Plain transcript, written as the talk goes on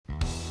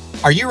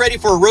Are you ready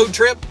for a road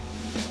trip?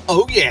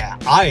 Oh yeah,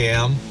 I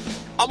am.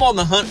 I'm on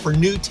the hunt for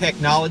new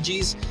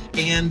technologies,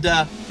 and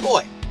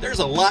boy, there's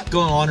a lot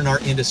going on in our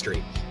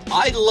industry.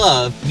 I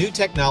love new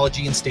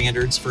technology and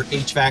standards for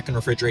HVAC and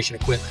refrigeration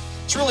equipment.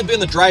 It's really been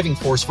the driving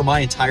force for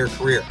my entire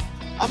career.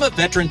 I'm a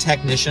veteran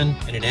technician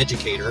and an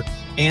educator,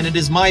 and it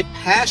is my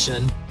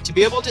passion to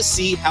be able to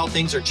see how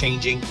things are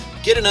changing,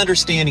 get an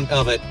understanding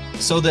of it,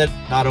 so that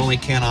not only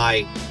can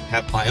I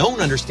have my own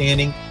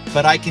understanding,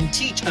 but I can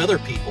teach other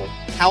people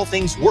how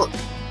things work.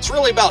 It's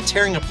really about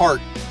tearing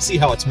apart, see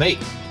how it's made,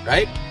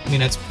 right? I mean,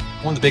 that's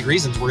one of the big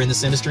reasons we're in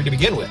this industry to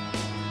begin with.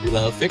 We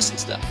love fixing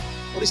stuff.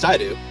 At least I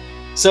do.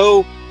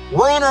 So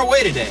we're on our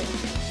way today.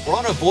 We're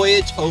on a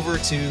voyage over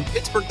to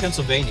Pittsburgh,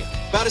 Pennsylvania,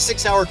 about a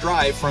 6-hour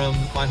drive from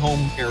my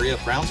home area of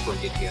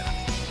Brownsburg, Indiana.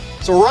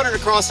 So we're running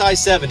across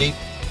I-70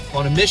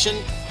 on a mission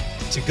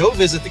to go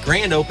visit the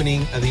grand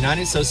opening of the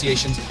United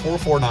Association's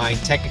 449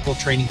 Technical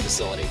Training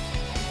Facility.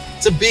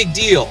 It's a big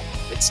deal.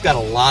 It's got a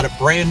lot of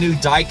brand new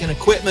Daikin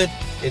equipment.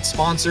 It's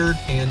sponsored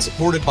and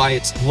supported by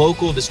its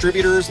local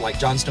distributors like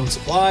Johnstone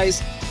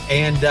Supplies,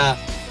 and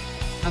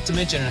not to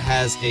mention it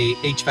has a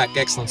HVAC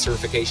Excellence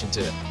certification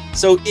to it.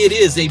 So it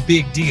is a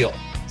big deal.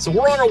 So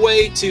we're on our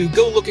way to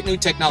go look at new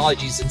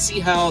technologies and see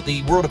how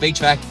the world of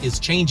HVAC is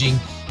changing,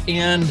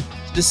 and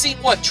to see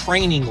what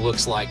training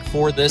looks like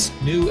for this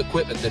new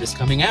equipment that is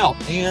coming out,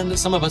 and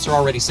some of us are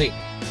already seeing.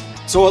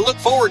 So I look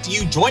forward to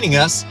you joining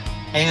us,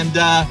 and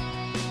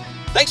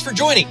thanks for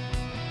joining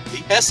the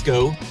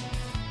ESCO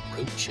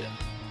Roadshow.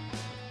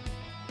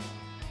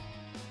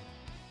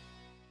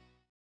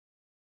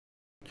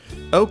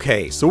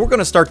 Okay, so we're going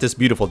to start this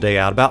beautiful day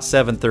out about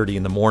 7:30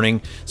 in the morning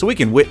so we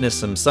can witness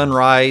some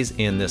sunrise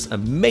in this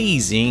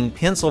amazing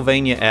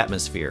Pennsylvania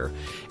atmosphere.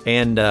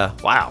 And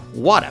wow,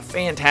 what a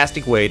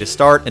fantastic way to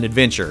start an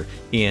adventure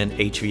in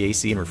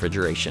HVAC and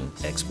refrigeration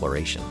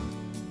exploration.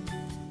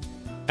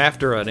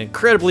 After an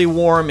incredibly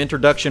warm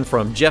introduction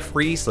from Jeff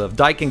Reese of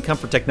Daikin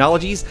Comfort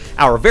Technologies,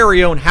 our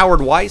very own Howard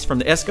Weiss from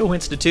the ESCO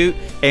Institute,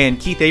 and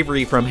Keith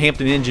Avery from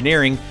Hampton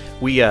Engineering,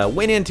 we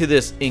went into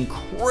this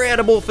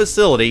incredible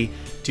facility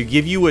to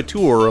give you a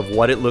tour of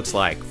what it looks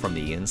like from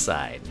the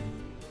inside.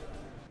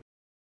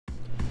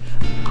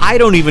 I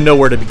don't even know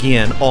where to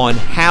begin on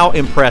how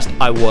impressed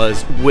I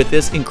was with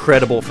this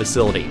incredible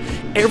facility.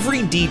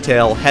 Every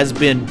detail has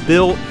been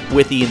built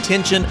with the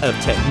intention of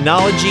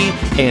technology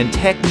and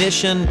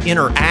technician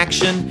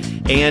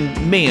interaction,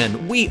 and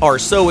man, we are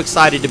so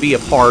excited to be a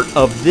part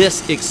of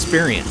this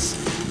experience.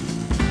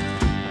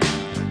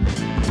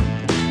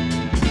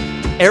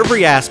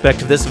 Every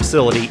aspect of this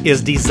facility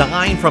is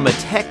designed from a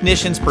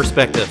technician's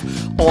perspective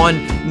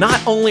on not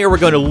only are we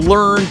going to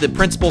learn the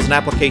principles and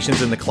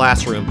applications in the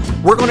classroom,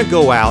 we're going to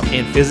go out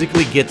and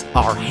physically get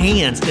our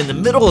hands in the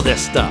middle of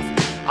this stuff.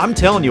 I'm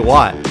telling you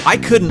what, I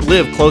couldn't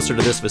live closer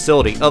to this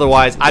facility,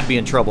 otherwise I'd be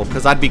in trouble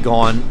because I'd be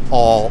gone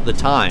all the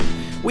time.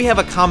 We have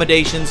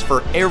accommodations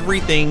for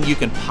everything you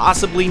can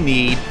possibly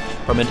need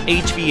from an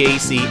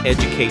HVAC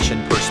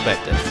education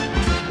perspective.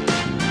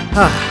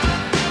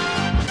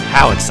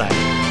 How exciting.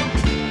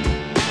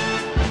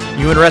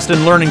 You interested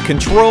in learning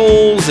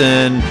controls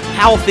and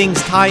how things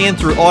tie in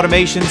through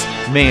automations?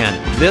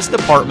 Man, this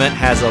department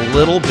has a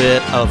little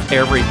bit of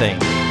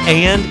everything.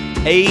 And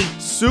a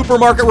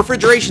supermarket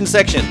refrigeration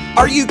section.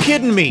 Are you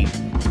kidding me?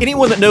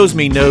 Anyone that knows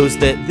me knows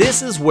that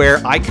this is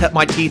where I cut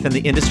my teeth in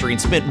the industry and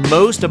spent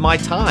most of my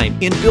time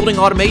in building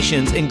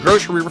automations in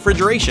grocery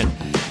refrigeration.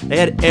 They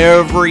had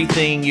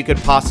everything you could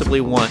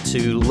possibly want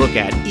to look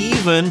at,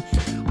 even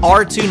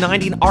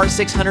R290 and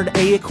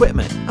R600A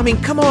equipment. I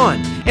mean, come on.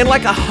 And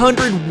like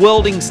 100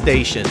 welding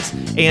stations.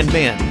 And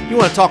man, you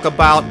want to talk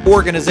about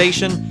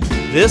organization?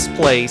 This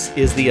place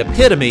is the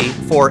epitome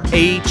for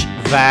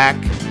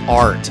HVAC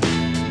art.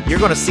 You're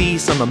going to see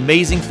some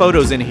amazing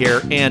photos in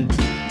here, and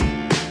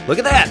look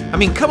at that. I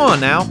mean, come on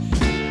now.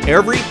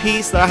 Every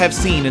piece that I have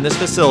seen in this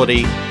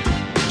facility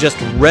just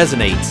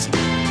resonates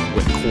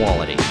with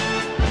quality.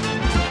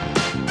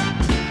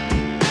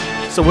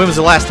 So when was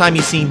the last time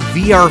you seen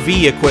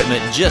VRV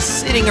equipment just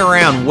sitting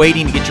around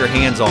waiting to get your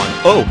hands on?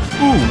 Oh,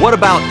 ooh, what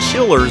about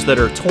chillers that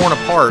are torn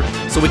apart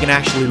so we can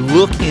actually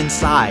look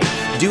inside,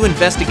 do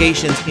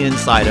investigations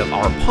inside of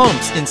our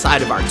pumps,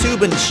 inside of our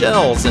tube and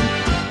shells, and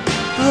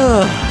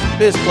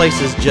this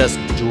place is just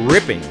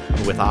dripping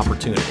with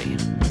opportunity.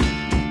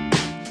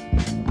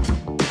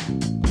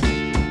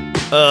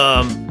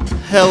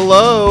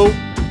 Hello?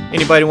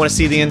 Anybody want to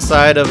see the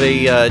inside of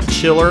a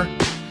chiller?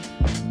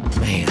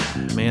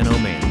 Man, oh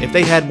man. If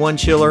they had one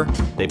chiller,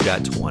 they've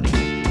got 20.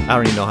 I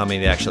don't even know how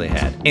many they actually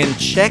had. And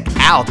check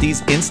out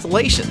these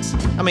installations.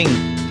 I mean,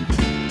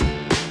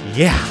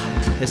 yeah,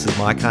 this is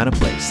my kind of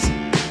place.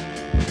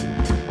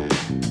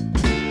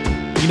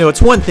 You know,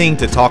 it's one thing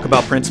to talk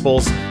about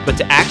principles, but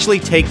to actually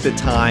take the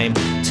time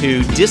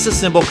to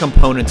disassemble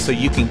components so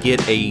you can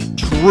get a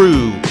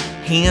true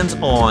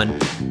hands-on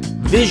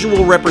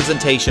visual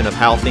representation of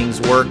how things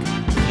work,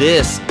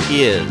 this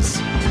is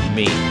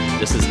me.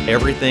 This is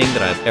everything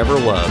that I've ever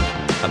loved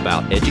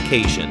about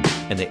education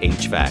and the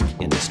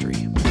HVAC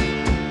industry.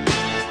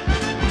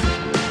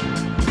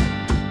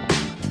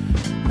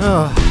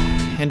 Oh,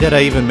 and did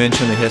I even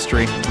mention the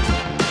history?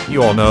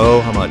 You all know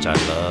how much I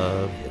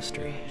love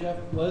history. Jeff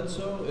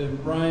Bledsoe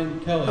and Brian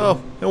Kelly.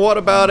 Oh, and what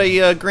about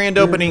a grand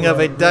opening of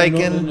a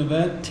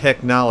Daikin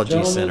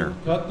Technology Center?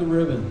 Cut the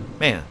ribbon.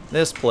 Man,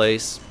 this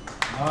place.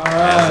 All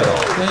right.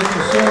 Thank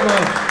you so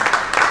much.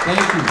 Thank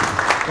you.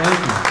 Thank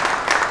you.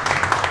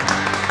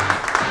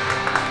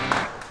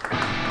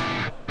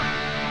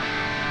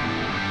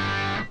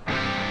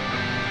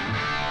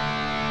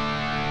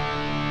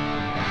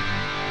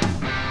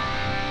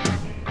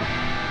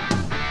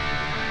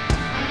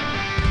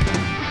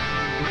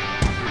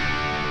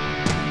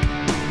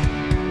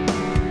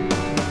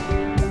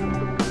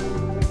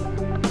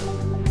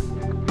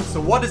 So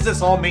what does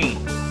this all mean?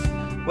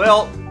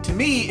 Well, to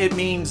me it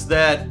means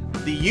that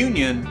the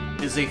union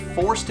is a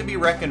force to be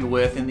reckoned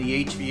with in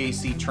the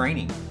HVAC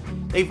training.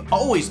 They've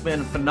always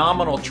been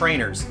phenomenal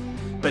trainers,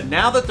 but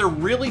now that they're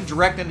really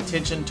directing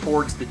attention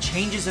towards the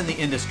changes in the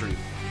industry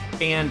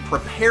and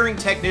preparing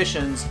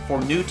technicians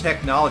for new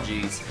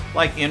technologies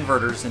like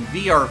inverters and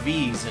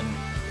VRVs and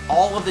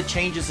all of the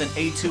changes in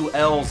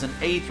A2Ls and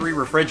A3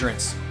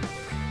 refrigerants,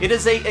 it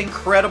is an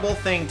incredible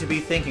thing to be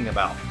thinking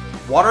about.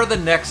 What are the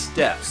next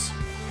steps?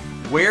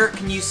 Where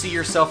can you see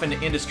yourself in the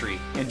industry?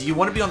 And do you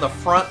want to be on the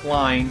front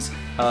lines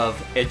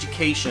of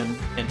education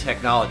and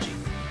technology?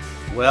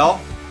 Well,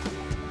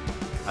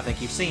 I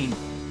think you've seen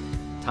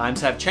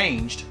times have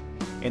changed,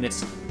 and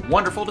it's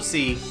wonderful to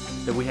see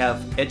that we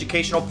have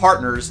educational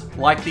partners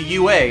like the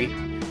UA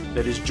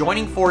that is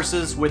joining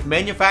forces with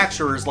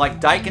manufacturers like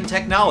Daikin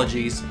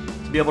Technologies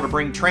to be able to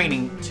bring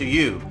training to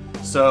you.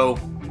 So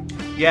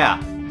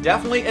yeah,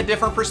 definitely a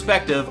different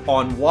perspective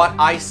on what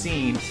I've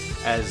seen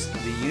as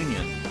the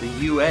union, the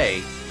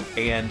UA,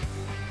 and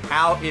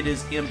how it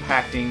is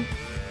impacting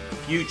the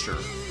future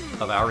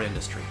of our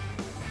industry.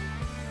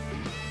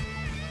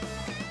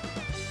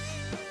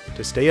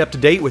 To stay up to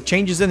date with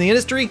changes in the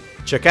industry,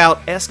 check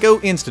out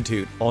ESCO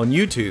Institute on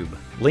YouTube,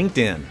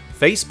 LinkedIn,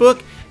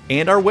 Facebook,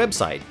 and our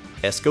website,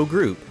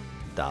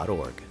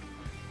 escogroup.org.